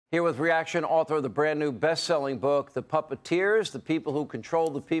Here with reaction, author of the brand new best-selling book, The Puppeteers, The People Who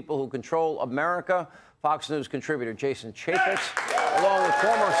Control America, Fox News contributor Jason Chaffetz, along with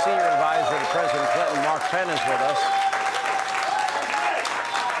former senior advisor to President Clinton, Mark Penn, is with us.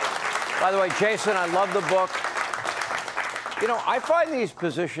 By the way, Jason, I love the book. You know, I find these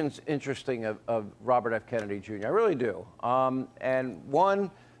positions interesting of Robert F. Kennedy Jr. I really do. And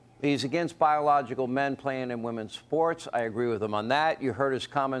one, he's against biological men playing in women's sports. I agree with him on that. You heard his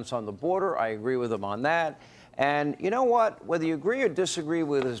comments on the border. I agree with him on that. And you know what? Whether you agree or disagree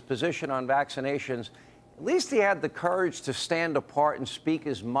with his position on vaccinations, at least he had the courage to stand apart and speak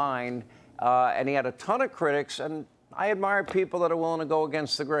his mind. And he had a ton of critics. And I admire people that are willing to go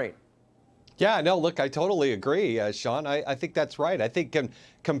against the grain. Yeah, no, look, I totally agree, Sean. I think that's right. I think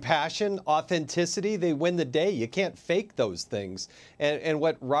compassion, authenticity, they win the day. You can't fake those things. And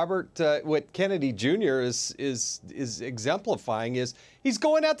what what Kennedy Jr. is exemplifying is he's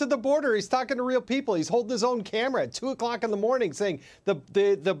going out to the border. He's talking to real people. He's holding his own camera at 2 o'clock in the morning saying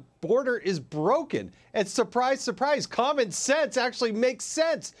the border is broken. And surprise, surprise, common sense actually makes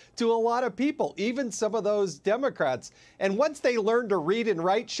sense to a lot of people, even some of those Democrats. And once they learn to read and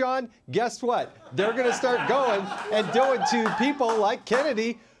write, Sean, guess what? They're going to start going and doing to people like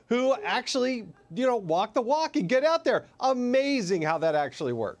Kennedy who actually, you know, walk the walk and get out there. Amazing how that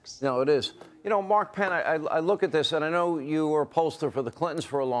actually works. No, it is. You know, Mark Penn, I look at this, and I know you were a pollster for the Clintons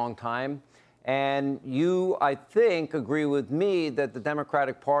for a long time, and you, I think, agree with me that the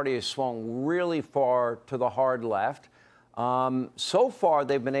Democratic Party has swung really far to the hard left. So far,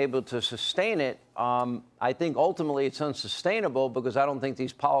 they've been able to sustain it. I think ultimately it's unsustainable because I don't think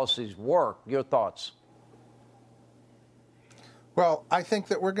these policies work. Your thoughts? Well, I think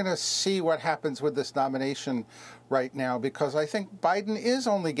that we're going to see what happens with this nomination right now, because I think Biden is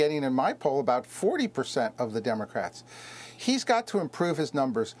only getting, in my poll, about 40% of the Democrats. He's got to improve his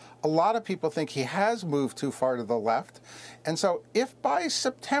numbers. A lot of people think he has moved too far to the left. And so if by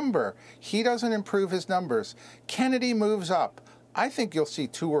September he doesn't improve his numbers, Kennedy moves up, I think you'll see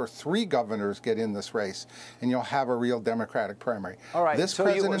 2 or 3 governors get in this race, and you'll have a real Democratic primary. All right. This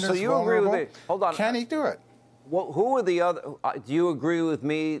president is vulnerable. Agree with me. Hold on. Can he do it? Well, who are the other? Do you agree with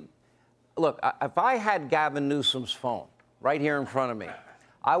me? Look, if I had Gavin Newsom's phone right here in front of me,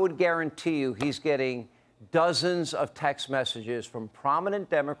 I would guarantee you he's getting dozens of text messages from prominent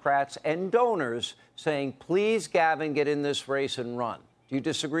Democrats and donors saying, please, Gavin, get in this race and run. Do you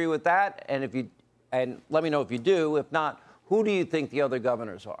disagree with that? And let me know if you do. If not, who do you think the other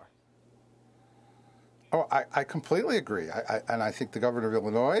governors are? Oh, I completely agree. And I think the governor of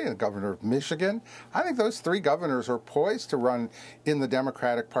Illinois and the governor of Michigan, I think those 3 governors are poised to run in the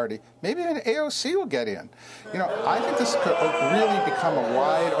Democratic Party. Maybe even AOC will get in. You know, I think this could really become a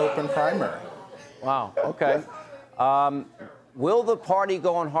wide open primary. Wow. Okay. Will the party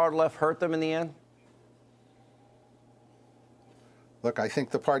going hard left hurt them in the end? Look, I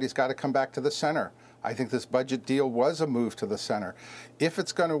think the party's got to come back to the center. I think this budget deal was a move to the center. If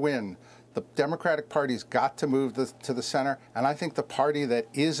it's going to win, the Democratic Party's got to move to the center, and I think the party that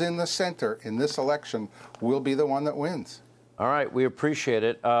is in the center in this election will be the one that wins. All right, we appreciate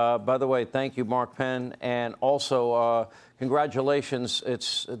it. By the way, thank you, Mark Penn, and also congratulations.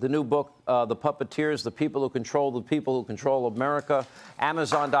 It's the new book, The Puppeteers, The People Who Control America,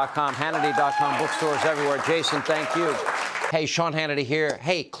 Amazon.com, Hannity.com, bookstores everywhere. Jason, thank you. Hey, Sean Hannity here.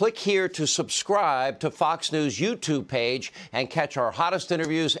 Hey, click here to subscribe to Fox News YouTube page and catch our hottest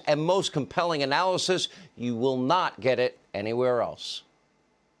interviews and most compelling analysis. You will not get it anywhere else.